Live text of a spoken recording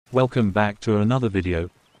Welcome back to another video.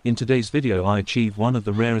 In today's video I achieved one of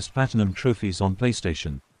the rarest platinum trophies on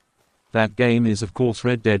PlayStation. That game is of course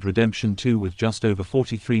Red Dead Redemption 2 with just over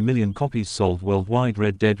 43 million copies sold worldwide.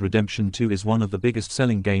 Red Dead Redemption 2 is one of the biggest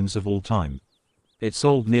selling games of all time. It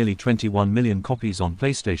sold nearly 21 million copies on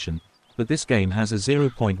PlayStation, but this game has a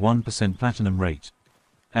 0.1% platinum rate.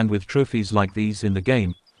 And with trophies like these in the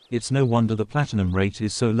game, it's no wonder the platinum rate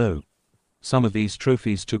is so low. Some of these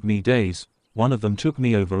trophies took me days, one of them took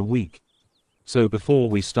me over a week. So before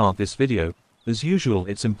we start this video, as usual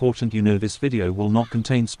it's important you know this video will not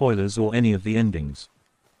contain spoilers or any of the endings.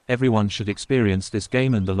 Everyone should experience this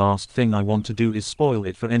game and the last thing I want to do is spoil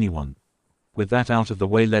it for anyone. With that out of the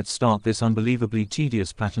way, let's start this unbelievably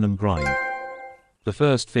tedious platinum grind. The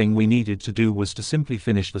first thing we needed to do was to simply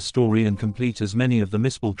finish the story and complete as many of the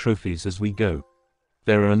missable trophies as we go.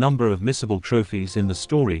 There are a number of missable trophies in the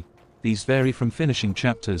story. These vary from finishing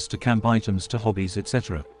chapters to camp items to hobbies,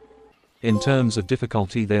 etc. In terms of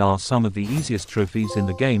difficulty they are some of the easiest trophies in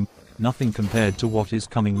the game, nothing compared to what is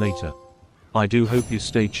coming later. I do hope you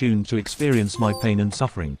stay tuned to experience my pain and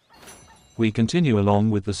suffering. We continue along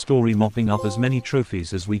with the story, mopping up as many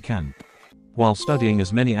trophies as we can, while studying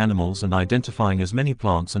as many animals and identifying as many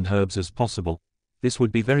plants and herbs as possible. This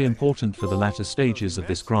would be very important for the latter stages of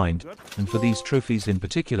this grind, and for these trophies in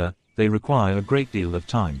particular, they require a great deal of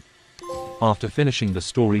time. After finishing the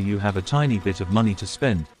story you have a tiny bit of money to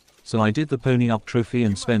spend, so I did the pony up trophy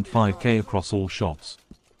and spent 5k across all shops.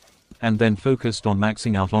 And then focused on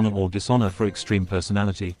maxing out honor or dishonor for extreme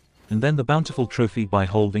personality, and then the bountiful trophy by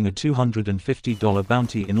holding a $250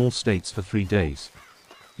 bounty in all states for 3 days.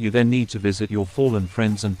 You then need to visit your fallen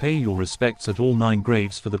friends and pay your respects at all 9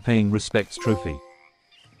 graves for the paying respects trophy.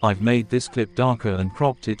 I've made this clip darker and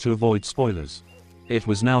cropped it to avoid spoilers. It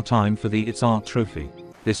was now time for the It's Art trophy.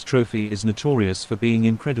 This trophy is notorious for being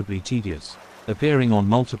incredibly tedious, appearing on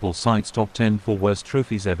multiple sites' top 10 for worst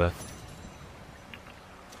trophies ever.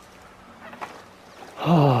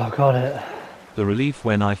 Oh, got it. The relief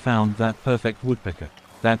when I found that perfect woodpecker.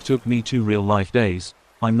 That took me 2 real-life days,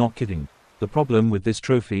 I'm not kidding. The problem with this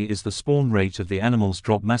trophy is the spawn rate of the animals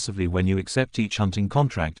drop massively when you accept each hunting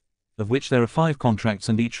contract, of which there are 5 contracts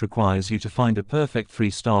and each requires you to find a perfect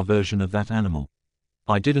 3-star version of that animal.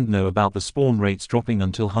 I didn't know about the spawn rates dropping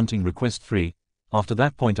until hunting request 3. After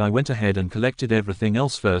that point I went ahead and collected everything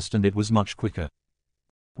else first and it was much quicker.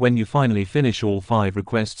 When you finally finish all 5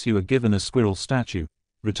 requests you are given a squirrel statue.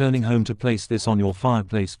 Returning home to place this on your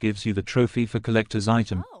fireplace gives you the trophy for collector's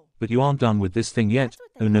item, but you aren't done with this thing yet.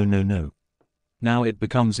 Oh no. Now it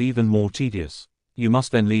becomes even more tedious. You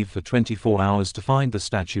must then leave for 24 hours to find the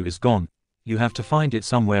statue is gone. You have to find it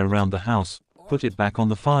somewhere around the house, put it back on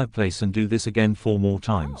the fireplace and do this again 4 more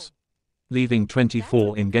times. Leaving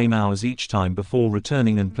 24 in-game hours each time before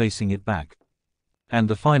returning and placing it back. And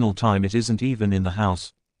the final time it isn't even in the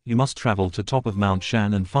house. You must travel to top of Mount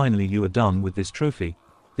Shan and finally you are done with this trophy.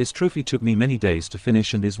 This trophy took me many days to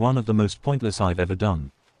finish and is one of the most pointless I've ever done.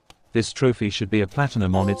 This trophy should be a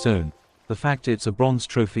platinum on its own. The fact it's a bronze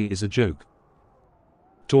trophy is a joke.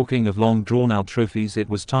 Talking of long drawn-out trophies, it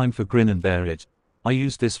was time for Grin and Bear It. I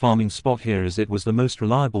used this farming spot here as it was the most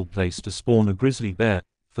reliable place to spawn a grizzly bear.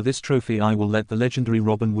 For this trophy I will let the legendary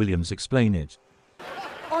Robin Williams explain it.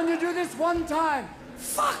 Only do this one time.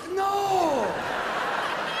 Fuck no!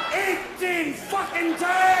 18 fucking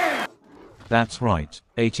times! That's right,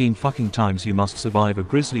 18 fucking times you must survive a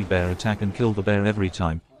grizzly bear attack and kill the bear every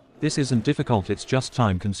time. This isn't difficult, it's just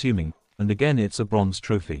time consuming, and again it's a bronze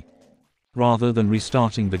trophy. Rather than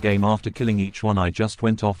restarting the game after killing each one I just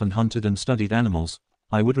went off and hunted and studied animals.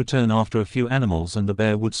 I would return after a few animals and the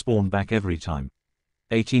bear would spawn back every time.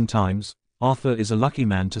 18 times, Arthur is a lucky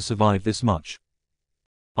man to survive this much.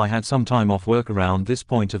 I had some time off work around this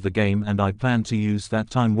point of the game and I planned to use that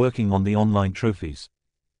time working on the online trophies.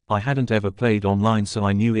 I hadn't ever played online so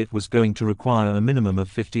I knew it was going to require a minimum of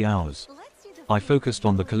 50 hours. I focused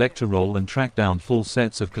on the collector role and tracked down full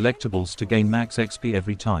sets of collectibles to gain max XP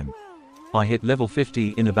every time. I hit level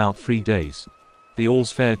 50 in about 3 days. The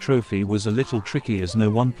All's Fair trophy was a little tricky as no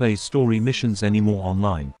one plays story missions anymore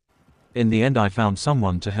online. In the end I found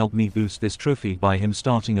someone to help me boost this trophy by him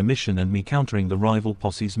starting a mission and me countering the rival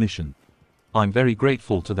posse's mission. I'm very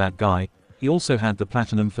grateful to that guy. He also had the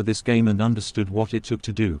platinum for this game and understood what it took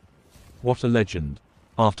to do. What a legend.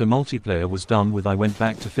 After multiplayer was done with I went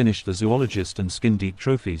back to finish the zoologist and skin deep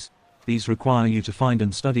trophies. These require you to find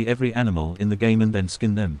and study every animal in the game and then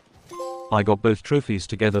skin them. I got both trophies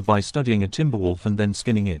together by studying a timberwolf and then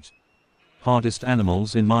skinning it. Hardest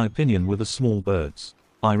animals in my opinion were the small birds.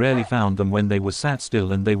 I rarely found them when they were sat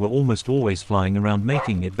still and they were almost always flying around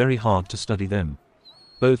making it very hard to study them.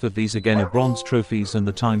 Both of these again are bronze trophies and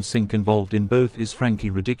the time sink involved in both is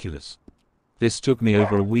frankly ridiculous. This took me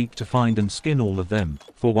over a week to find and skin all of them.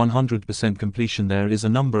 For 100% completion there is a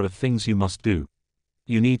number of things you must do.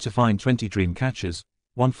 You need to find 20 dream catchers,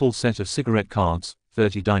 1 full set of cigarette cards,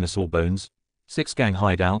 30 dinosaur bones, 6 gang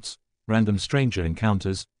hideouts, random stranger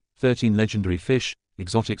encounters, 13 legendary fish,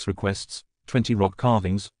 exotics requests, 20 rock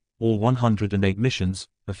carvings, all 108 missions,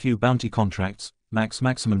 a few bounty contracts,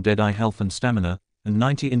 maximum Deadeye health and stamina, and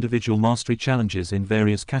 90 individual mastery challenges in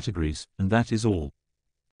various categories, and that is all.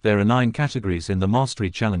 There are 9 categories in the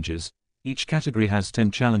mastery challenges. Each category has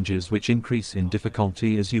 10 challenges which increase in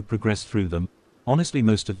difficulty as you progress through them. Honestly,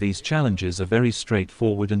 most of these challenges are very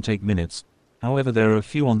straightforward and take minutes. However, there are a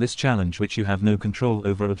few on this challenge which you have no control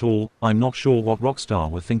over at all. I'm not sure what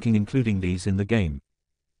Rockstar were thinking including these in the game.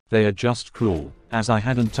 They are just cruel. As I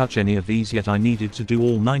hadn't touched any of these yet, I needed to do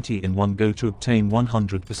all 90 in one go to obtain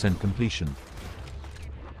 100% completion.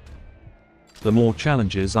 The more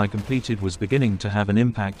challenges I completed was beginning to have an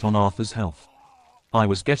impact on Arthur's health. I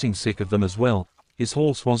was getting sick of them as well. His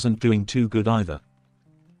horse wasn't doing too good either.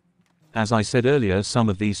 As I said earlier, some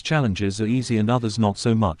of these challenges are easy and others not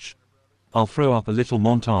so much. I'll throw up a little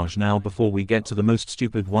montage now before we get to the most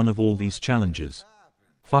stupid one of all these challenges.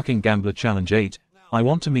 Fucking Gambler Challenge 8. I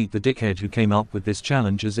want to meet the dickhead who came up with this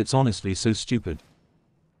challenge as it's honestly so stupid.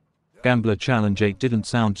 Gambler Challenge 8 didn't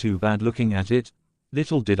sound too bad looking at it.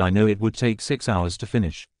 Little did I know it would take 6 hours to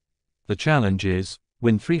finish. The challenge is,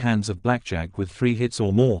 win 3 hands of blackjack with 3 hits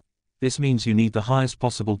or more. This means you need the highest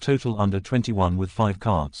possible total under 21 with 5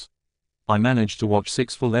 cards. I managed to watch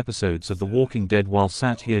 6 full episodes of The Walking Dead while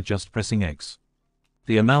sat here just pressing X.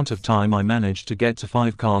 The amount of time I managed to get to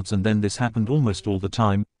 5 cards, and then this happened almost all the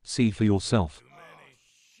time. See for yourself.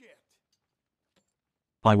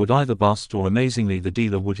 I would either bust or amazingly the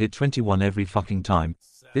dealer would hit 21 every fucking time.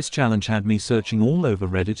 This challenge had me searching all over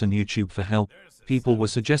Reddit and YouTube for help. People were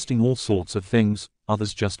suggesting all sorts of things,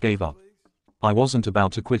 others just gave up. I wasn't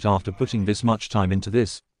about to quit after putting this much time into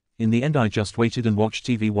this. In the end I just waited and watched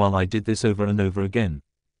TV while I did this over and over again.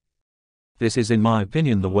 This is in my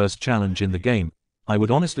opinion the worst challenge in the game. I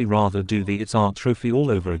would honestly rather do the It's Art trophy all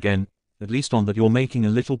over again, at least on that you're making a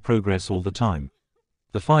little progress all the time.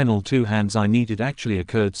 The final 2 hands I needed actually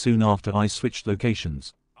occurred soon after I switched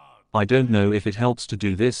locations. I don't know if it helps to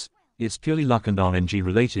do this, it's purely luck and RNG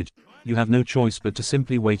related. You have no choice but to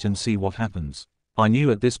simply wait and see what happens. I knew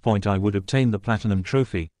at this point I would obtain the platinum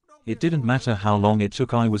trophy. It didn't matter how long it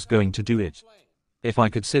took, I was going to do it. If I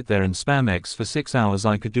could sit there and spam X for 6 hours,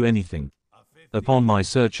 I could do anything. Upon my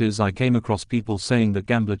searches I came across people saying that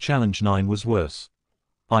Gambler Challenge 9 was worse.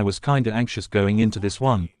 I was kinda anxious going into this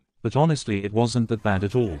one, but honestly it wasn't that bad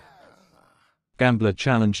at all. Gambler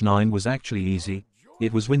Challenge 9 was actually easy.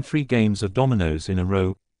 It was win 3 games of dominoes in a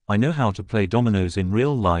row. I know how to play dominoes in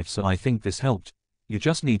real life, so I think this helped. You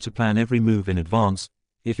just need to plan every move in advance.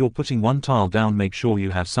 If you're putting one tile down, make sure you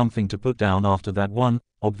have something to put down after that one.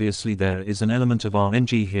 Obviously there is an element of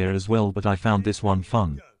RNG here as well, but I found this one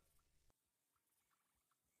fun.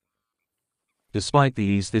 Despite the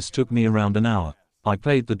ease, this took me around an hour. I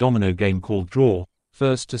played the domino game called Draw.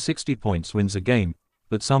 First to 60 points wins a game,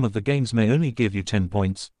 but some of the games may only give you 10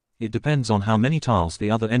 points. It depends on how many tiles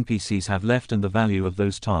the other NPCs have left and the value of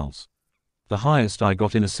those tiles. The highest I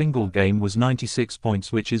got in a single game was 96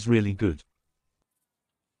 points, which is really good.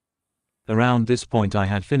 Around this point I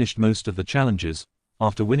had finished most of the challenges.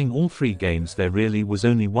 After winning all 3 games there really was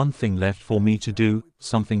only one thing left for me to do,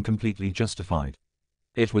 something completely justified.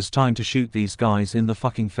 It was time to shoot these guys in the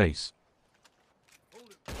fucking face.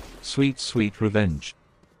 Sweet, sweet revenge.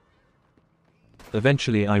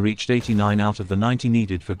 Eventually I reached 89 out of the 90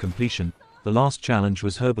 needed for completion. The last challenge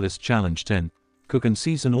was Herbalist Challenge 10. Cook and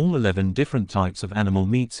season all 11 different types of animal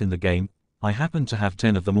meats in the game. I happened to have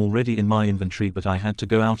 10 of them already in my inventory, but I had to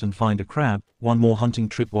go out and find a crab. One more hunting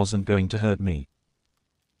trip wasn't going to hurt me.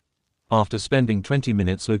 After spending 20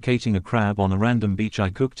 minutes locating a crab on a random beach, I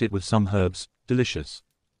cooked it with some herbs. Delicious.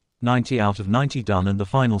 90 out of 90 done, and the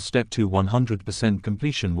final step to 100%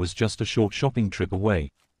 completion was just a short shopping trip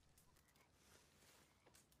away.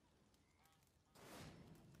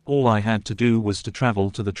 All I had to do was to travel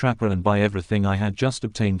to the trapper and buy everything I had just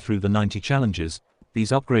obtained through the 90 challenges.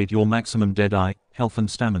 These upgrade your maximum Deadeye, health and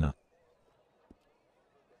stamina.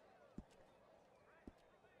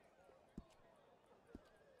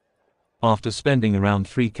 After spending around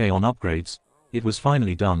 3k on upgrades, it was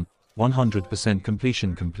finally done, 100%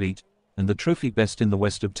 completion complete, and the trophy Best in the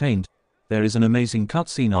West obtained. There is an amazing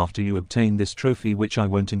cutscene after you obtain this trophy which I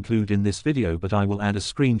won't include in this video, but I will add a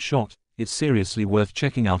screenshot. It's seriously worth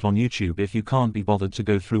checking out on YouTube if you can't be bothered to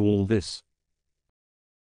go through all this.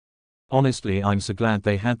 Honestly, I'm so glad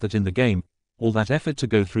they had that in the game, all that effort to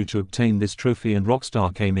go through to obtain this trophy, and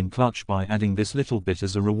Rockstar came in clutch by adding this little bit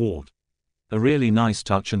as a reward. A really nice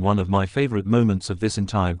touch and one of my favorite moments of this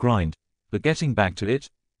entire grind, but getting back to it,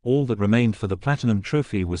 all that remained for the Platinum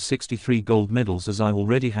Trophy was 63 gold medals, as I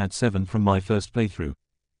already had 7 from my first playthrough.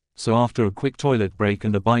 So after a quick toilet break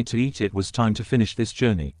and a bite to eat, it was time to finish this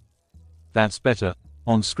journey. That's better.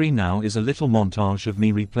 On screen now is a little montage of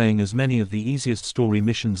me replaying as many of the easiest story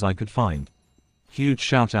missions I could find. Huge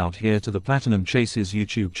shout out here to the Platinum Chases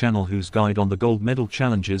YouTube channel, whose guide on the gold medal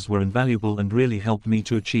challenges were invaluable and really helped me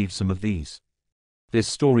to achieve some of these. This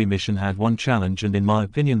story mission had one challenge, and in my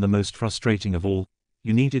opinion the most frustrating of all.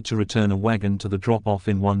 You needed to return a wagon to the drop-off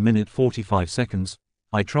in 1 minute 45 seconds.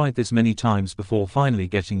 I tried this many times before finally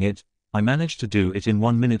getting it. I managed to do it in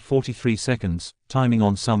 1 minute 43 seconds. Timing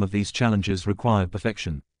on some of these challenges required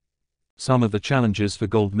perfection. Some of the challenges for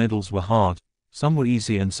gold medals were hard, some were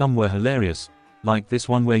easy and some were hilarious, like this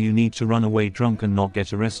one where you need to run away drunk and not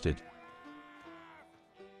get arrested.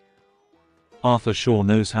 Arthur sure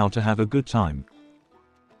knows how to have a good time.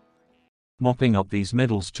 Mopping up these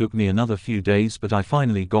medals took me another few days, but I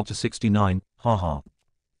finally got to 69, haha.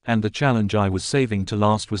 And the challenge I was saving to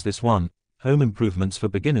last was this one, Home Improvements for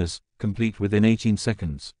Beginners, complete within 18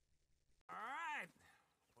 seconds. Alright,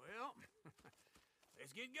 well,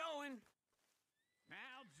 let's get going.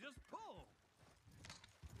 Now just pull.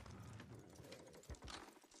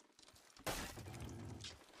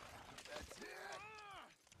 That's it.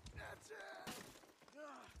 That's it.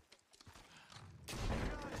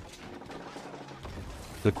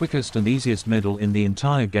 The quickest and easiest medal in the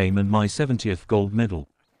entire game, and my 70th gold medal.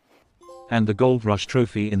 And the Gold Rush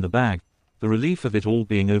trophy in the bag. The relief of it all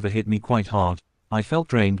being over hit me quite hard. I felt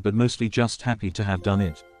drained but mostly just happy to have done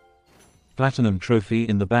it. Platinum trophy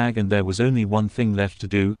in the bag, and there was only one thing left to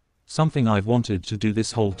do, something I've wanted to do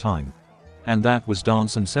this whole time. And that was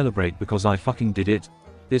dance and celebrate, because I fucking did it.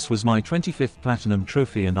 This was my 25th platinum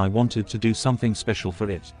trophy and I wanted to do something special for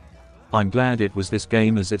it. I'm glad it was this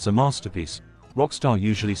game, as it's a masterpiece. Rockstar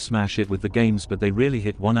usually smash it with the games, but they really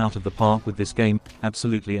hit one out of the park with this game.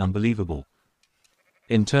 Absolutely unbelievable.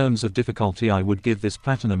 In terms of difficulty, I would give this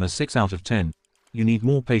platinum a 6 out of 10. You need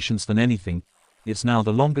more patience than anything. It's now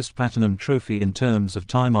the longest platinum trophy in terms of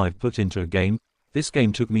time I've put into a game. This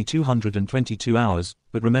game took me 222 hours,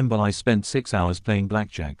 but remember I spent 6 hours playing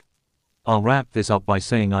blackjack. I'll wrap this up by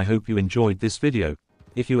saying I hope you enjoyed this video.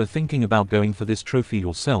 If you are thinking about going for this trophy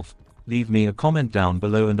yourself, leave me a comment down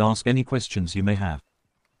below and ask any questions you may have.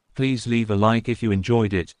 Please leave a like if you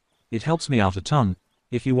enjoyed it. It helps me out a ton.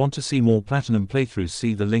 If you want to see more platinum playthroughs,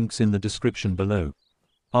 see the links in the description below.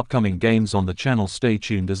 Upcoming games on the channel, stay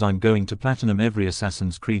tuned, as I'm going to platinum every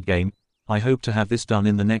Assassin's Creed game. I hope to have this done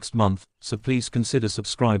in the next month, so please consider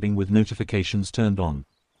subscribing with notifications turned on.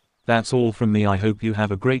 That's all from me. I hope you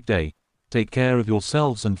have a great day. Take care of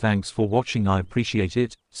yourselves and thanks for watching. I appreciate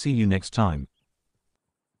it. See you next time.